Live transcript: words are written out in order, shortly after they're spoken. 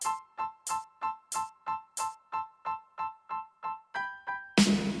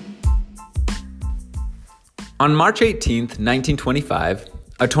On March 18th, 1925,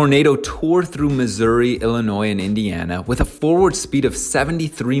 a tornado tore through Missouri, Illinois, and Indiana with a forward speed of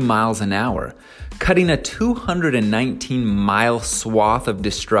 73 miles an hour, cutting a 219-mile swath of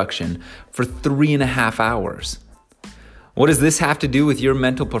destruction for 3.5 hours. What does this have to do with your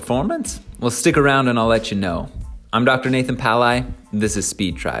mental performance? Well, stick around and I'll let you know. I'm Dr. Nathan Pallai. This is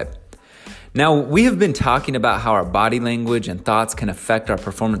Speed Tribe. Now, we have been talking about how our body language and thoughts can affect our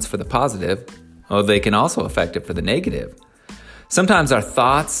performance for the positive. Oh, they can also affect it for the negative. Sometimes our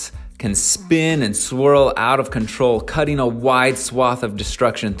thoughts can spin and swirl out of control, cutting a wide swath of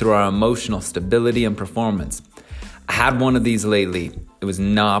destruction through our emotional stability and performance. I had one of these lately. It was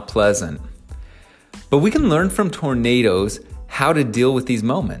not pleasant. But we can learn from tornadoes how to deal with these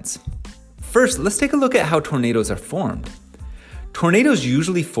moments. First, let's take a look at how tornadoes are formed. Tornadoes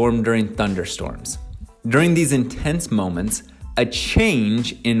usually form during thunderstorms. During these intense moments, a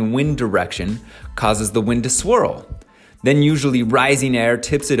change in wind direction causes the wind to swirl. Then usually rising air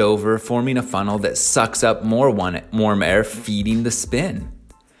tips it over, forming a funnel that sucks up more warm air, feeding the spin.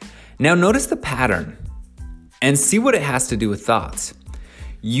 Now notice the pattern and see what it has to do with thoughts.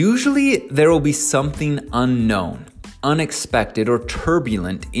 Usually there will be something unknown, unexpected, or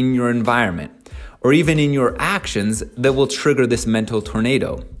turbulent in your environment, or even in your actions that will trigger this mental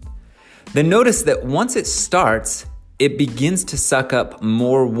tornado. Then notice that once it starts, it begins to suck up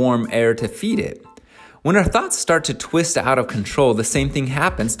more warm air to feed it. When our thoughts start to twist out of control, the same thing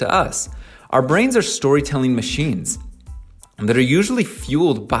happens to us. Our brains are storytelling machines that are usually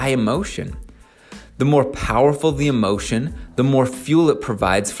fueled by emotion. The more powerful the emotion, the more fuel it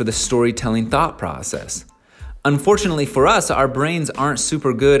provides for the storytelling thought process. Unfortunately for us, our brains aren't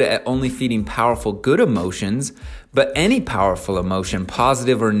super good at only feeding powerful good emotions, but any powerful emotion,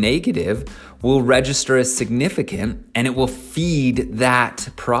 positive or negative, will register as significant and it will feed that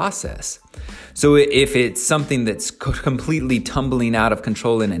process. So if it's something that's completely tumbling out of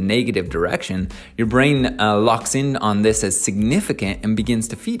control in a negative direction, your brain locks in on this as significant and begins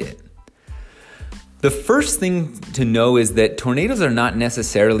to feed it. The first thing to know is that tornadoes are not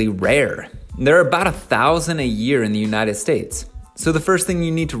necessarily rare. There are about 1,000 a year in the United States. So the first thing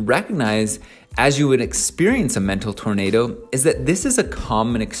you need to recognize as you would experience a mental tornado is that this is a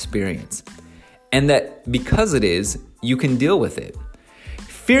common experience, and that because it is, you can deal with it.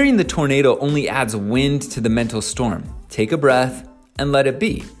 Fearing the tornado only adds wind to the mental storm. Take a breath and let it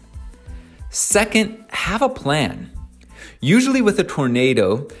be. Second, have a plan. Usually with a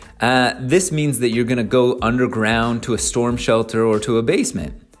tornado, this means that you're going to go underground to a storm shelter or to a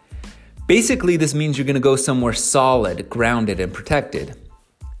basement. Basically, this means you're going to go somewhere solid, grounded, and protected.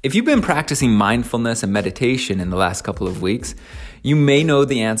 If you've been practicing mindfulness and meditation in the last couple of weeks, you may know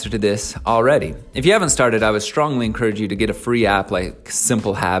the answer to this already. If you haven't started, I would strongly encourage you to get a free app like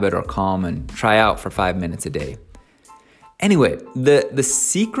Simple Habit or Calm and try out for 5 minutes a day. Anyway, the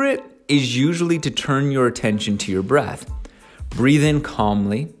secret is usually to turn your attention to your breath. Breathe in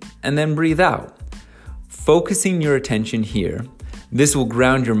calmly and then breathe out. Focusing your attention here, this will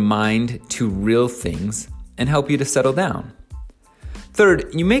ground your mind to real things and help you to settle down.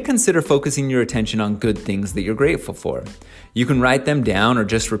 Third, you may consider focusing your attention on good things that you're grateful for. You can write them down or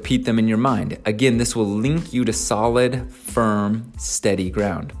just repeat them in your mind. Again, this will link you to solid, firm, steady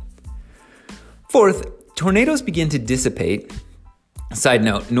ground. Fourth, tornadoes begin to dissipate. Side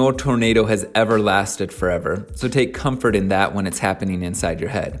note, no tornado has ever lasted forever, so take comfort in that when it's happening inside your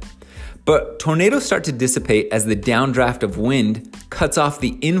head. But tornadoes start to dissipate as the downdraft of wind cuts off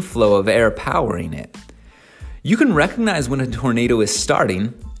the inflow of air powering it. You can recognize when a tornado is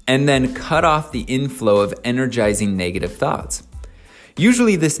starting and then cut off the inflow of energizing negative thoughts.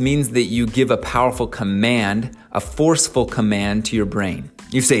 Usually this means that you give a powerful command, a forceful command to your brain.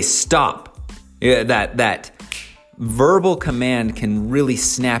 You say, stop. Yeah, that verbal command can really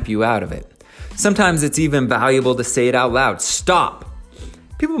snap you out of it. Sometimes it's even valuable to say it out loud. Stop.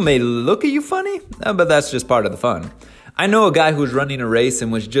 People may look at you funny, but that's just part of the fun. I know a guy who was running a race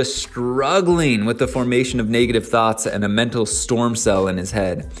and was just struggling with the formation of negative thoughts and a mental storm cell in his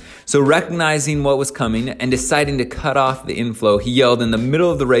head. So recognizing what was coming and deciding to cut off the inflow, he yelled in the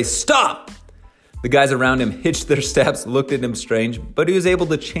middle of the race, "Stop!" The guys around him hitched their steps, looked at him strange, but he was able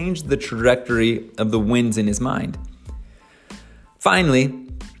to change the trajectory of the winds in his mind. Finally,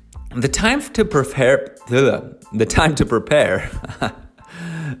 the time to prepare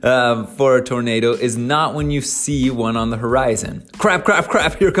for a tornado is not when you see one on the horizon. Crap,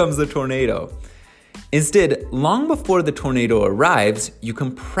 here comes the tornado. Instead, long before the tornado arrives, you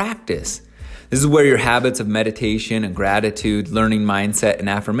can practice. This is where your habits of meditation and gratitude, learning mindset, and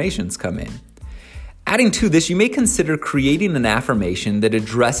affirmations come in. Adding to this, you may consider creating an affirmation that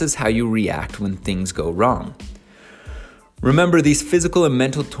addresses how you react when things go wrong. Remember, these physical and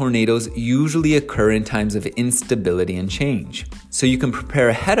mental tornadoes usually occur in times of instability and change, so you can prepare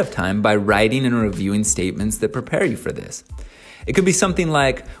ahead of time by writing and reviewing statements that prepare you for this. It could be something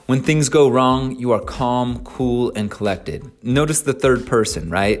like, when things go wrong, you are calm, cool, and collected. Notice the third person,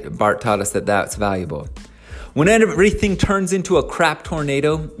 right? Bart taught us that that's valuable. When everything turns into a crap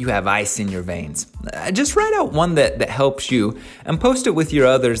tornado, you have ice in your veins. Just write out one that helps you and post it with your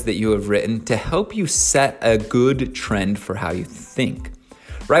others that you have written to help you set a good trend for how you think.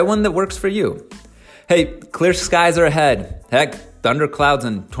 Write one that works for you. Hey, clear skies are ahead. Heck, thunderclouds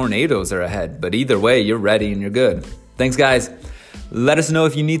and tornadoes are ahead. But either way, you're ready and you're good. Thanks, guys. Let us know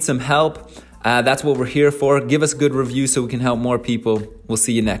if you need some help. That's what we're here for. Give us a good review so we can help more people. We'll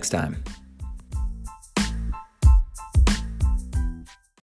see you next time.